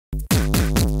Hi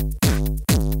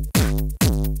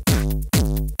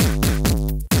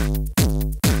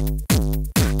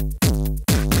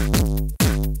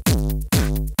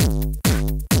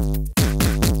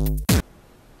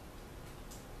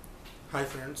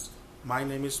friends, my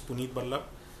name is Puneet Ballab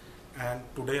and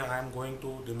today I am going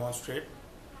to demonstrate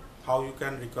how you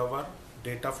can recover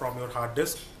data from your hard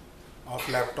disk of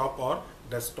laptop or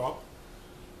desktop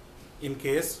in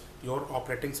case your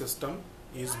operating system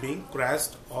is being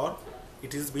crashed or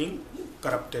it is being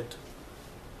corrupted.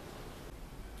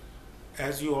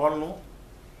 As you all know,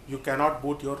 you cannot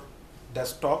boot your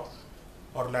desktop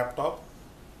or laptop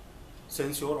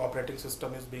since your operating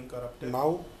system is being corrupted.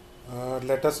 Now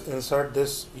let us insert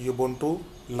this Ubuntu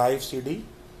Live CD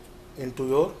into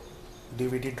your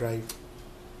DVD drive.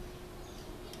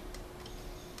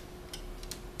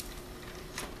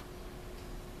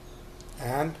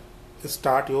 And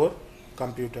start your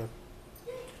computer.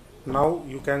 Now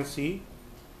you can see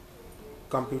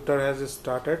computer has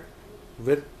started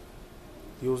with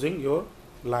using your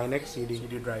Linux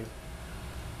CD drive.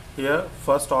 Here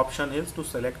first option is to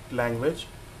select language.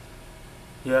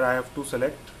 Here I have to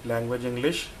select language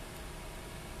English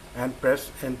and press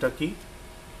enter key.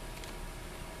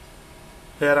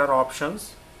 Here are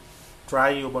options.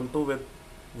 Try Ubuntu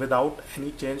without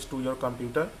any change to your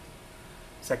computer.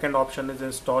 Second option is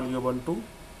install Ubuntu,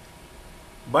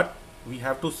 but we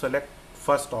have to select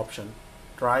first option.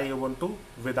 Try Ubuntu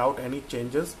without any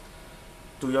changes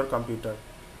to your computer,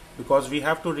 because we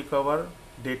have to recover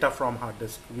data from hard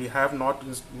disk. We have not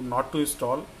to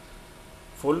install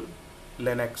full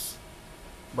Linux,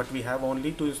 but we have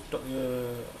only to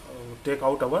take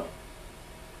out our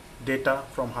data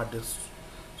from hard disk.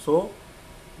 So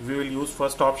we will use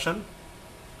first option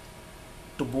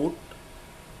to boot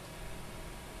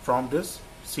from this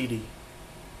CD.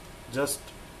 Just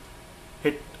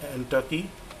hit enter key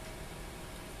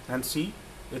and see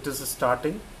it is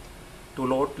starting to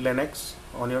load Linux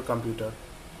on your computer.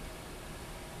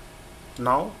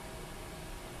 Now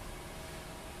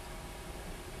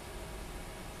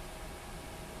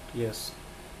yes,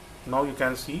 now you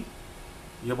can see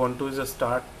Ubuntu is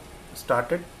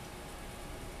started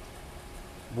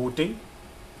booting,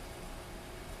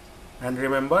 and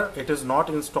remember, it is not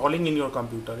installing in your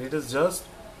computer, it is just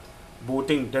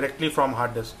booting directly from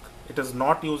hard disk. It is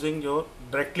not using your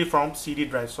directly from CD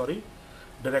drive,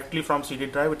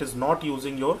 it is not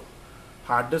using your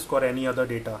hard disk or any other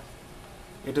data.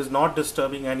 It is not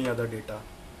disturbing any other data.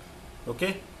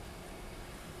 Okay,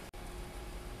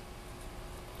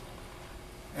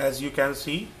 as you can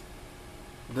see,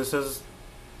 this is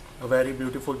a very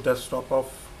beautiful desktop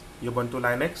of Ubuntu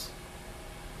Linux,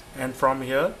 and from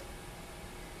here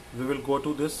we will go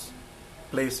to this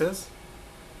places.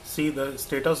 See, the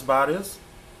status bar is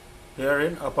here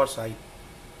in upper side,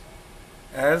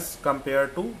 as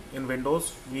compared to in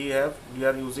Windows we are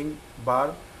using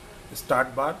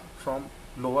start bar from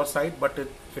lower side, but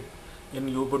in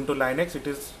Ubuntu Linux it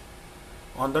is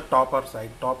on the top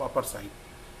upper side.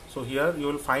 So here you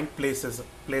will find places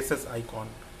icon.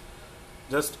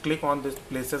 Just click on this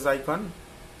places icon,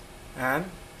 and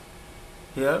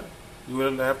here you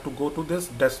will have to go to this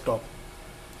desktop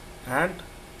and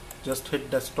just hit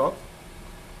desktop.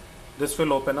 This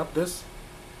will open up this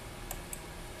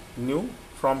new.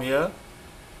 From here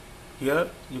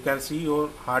you can see your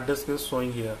hard disk is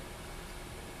showing here,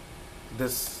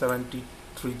 this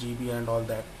 73 GB and all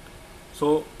that.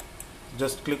 So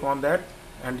just click on that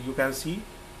and you can see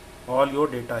all your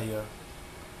data here.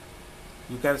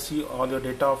 You can see all your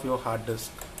data of your hard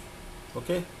disk.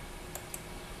 Okay,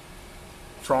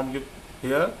 from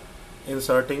here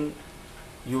inserting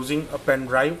using a pen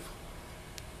drive,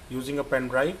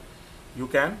 you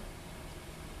can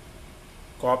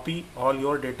copy all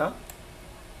your data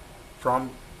from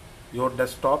your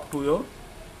desktop to your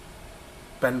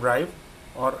pen drive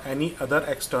or any other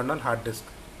external hard disk.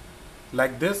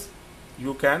 Like this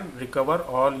you can recover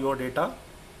all your data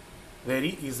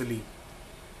very easily,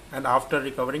 and after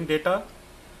recovering data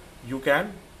you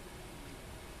can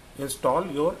install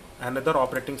your another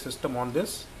operating system on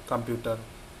this computer.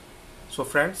 So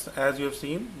friends, as you have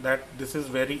seen that this is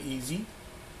very easy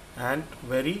and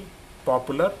very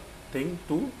popular thing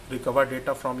to recover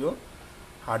data from your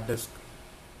hard disk.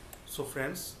 So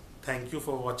friends, thank you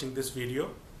for watching this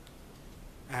video,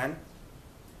 and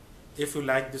if you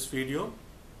like this video,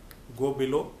 go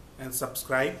below and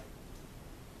subscribe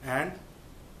and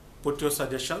put your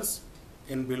suggestions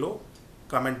in below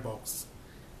comment box.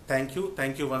 Thank you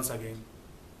once again.